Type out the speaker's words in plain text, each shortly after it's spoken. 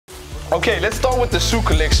Okay, let's start with the shoe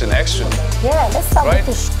collection, actually. Yeah, let's start with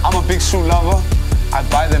the shoe. I'm a big shoe lover. I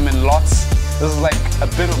buy them in lots. This is like a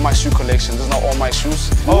bit of my shoe collection. This is not all my shoes.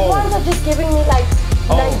 These ones are just giving me like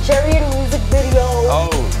Nigerian music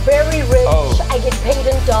videos. Very rich. I get paid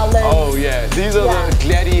in dollars. Oh yeah, these are the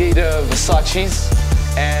Gladiator Versace's.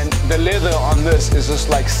 And the leather on this is just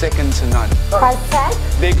like second to none. Price tag?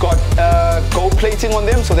 They got gold plating on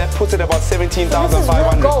them, so that puts it about 17,500. So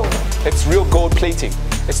real gold. It's real gold plating.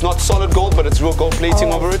 It's not solid gold, but it's real gold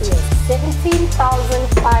plating over it.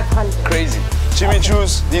 17,500. Crazy. Jimmy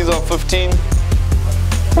Choos, these are 15.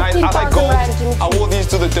 Nice. I like gold. I wore these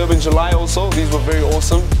to the Durban July also. These were very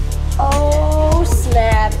awesome. Oh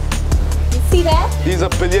snap! You see that? These are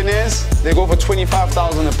billionaires. They go for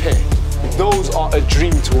 25,000 a pair. Those are a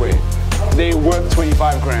dream to wear. They worth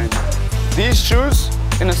 25 grand. These shoes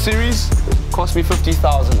in a series cost me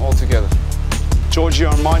 50,000 altogether.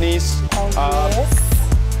 Giorgio Armani's. Yes.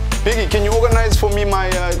 Biggie, can you organize for me my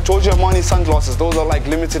Giorgio Armani sunglasses? Those are like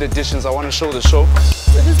limited editions. I want to show the show.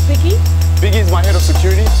 This is Biggie? Biggie's my head of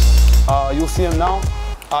security. You'll see him now.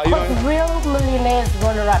 Real millionaires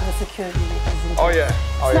run around with security. Oh yeah.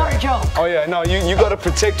 It's not a joke. Oh yeah, no, you gotta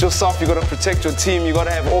protect yourself, you gotta protect your team, you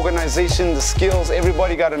gotta have organization, the skills,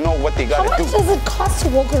 everybody gotta know what they gotta do. How much does it cost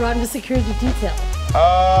to walk around with security detail?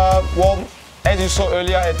 Well, as you saw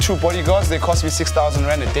earlier, I had 2 bodyguards, they cost me 6,000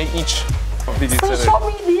 rand a day each. So show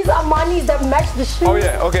me these Armanis that match the shoes. Oh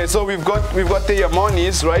yeah, okay, so we've got the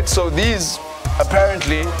Armanis, right? So these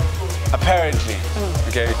apparently,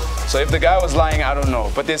 okay, so if the guy was lying, I don't know,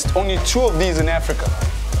 but there's only 2 of these in Africa,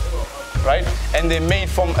 right? And they're made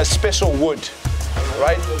from a special wood,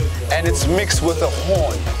 right? And it's mixed with a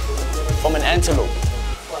horn from an antelope.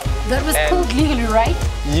 That was killed legally, right?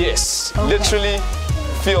 Yes, literally,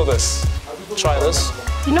 feel this, try this.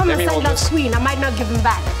 You know, I'm a sunglass queen, I might not give him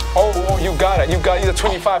back. Oh, you got it, these are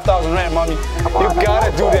 25,000 rand, mommy. You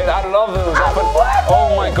gotta do that, I love those.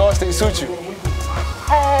 Oh my gosh, they suit you.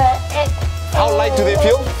 How light do they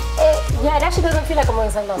feel? Yeah, it actually doesn't feel like I'm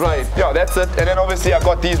wearing sunglasses. Right, yeah, that's it. And then obviously I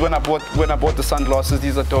got these when I bought the sunglasses.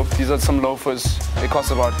 These are dope. These are some loafers. They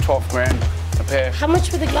cost about 12 grand a pair. How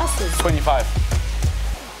much were the glasses? 25.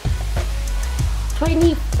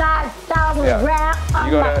 25,000 rand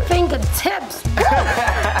on my fingertips.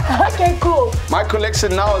 Okay, cool. My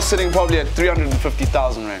collection now is sitting probably at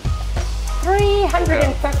 350,000 rand.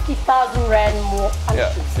 350,000 rand more on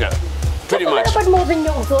shoes. Yeah, pretty much. A little bit more than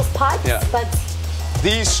those parts, but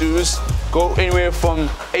these shoes go anywhere from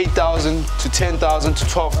 8,000 to 10,000 to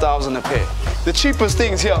 12,000 a pair. The cheapest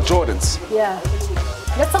things here are Jordans. Yeah.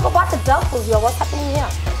 Let's talk about the duffels, yo. What's happening here?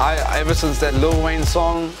 Ever since that Lil Wayne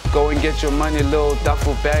song, Go and Get Your Money, Little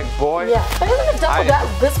Duffel Bag Boy. Yeah. But isn't the duffel bag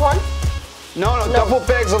this one? No, duffel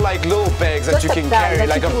bags are like little bags that you can carry,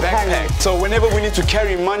 like a backpack. So whenever we need to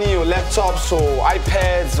carry money or laptops or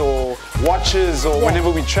iPads or watches or whenever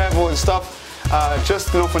we travel and stuff, just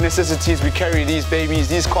for necessities, we carry these babies.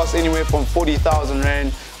 These cost anywhere from 40,000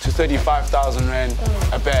 rand to 35,000 rand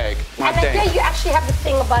a bag. And I hear you actually have the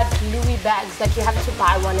thing about Louis bags that you have to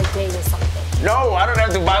buy one a day or something. No, I don't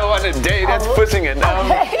have to buy one a day. That's pushing it.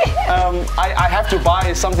 I have to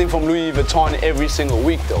buy something from Louis Vuitton every single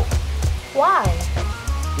week though. Why?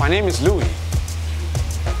 My name is Louis.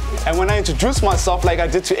 And when I introduced myself like I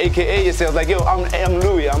did to AKA yesterday, I was like, yo, I'm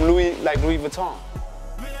Louis. I'm Louis, like Louis Vuitton.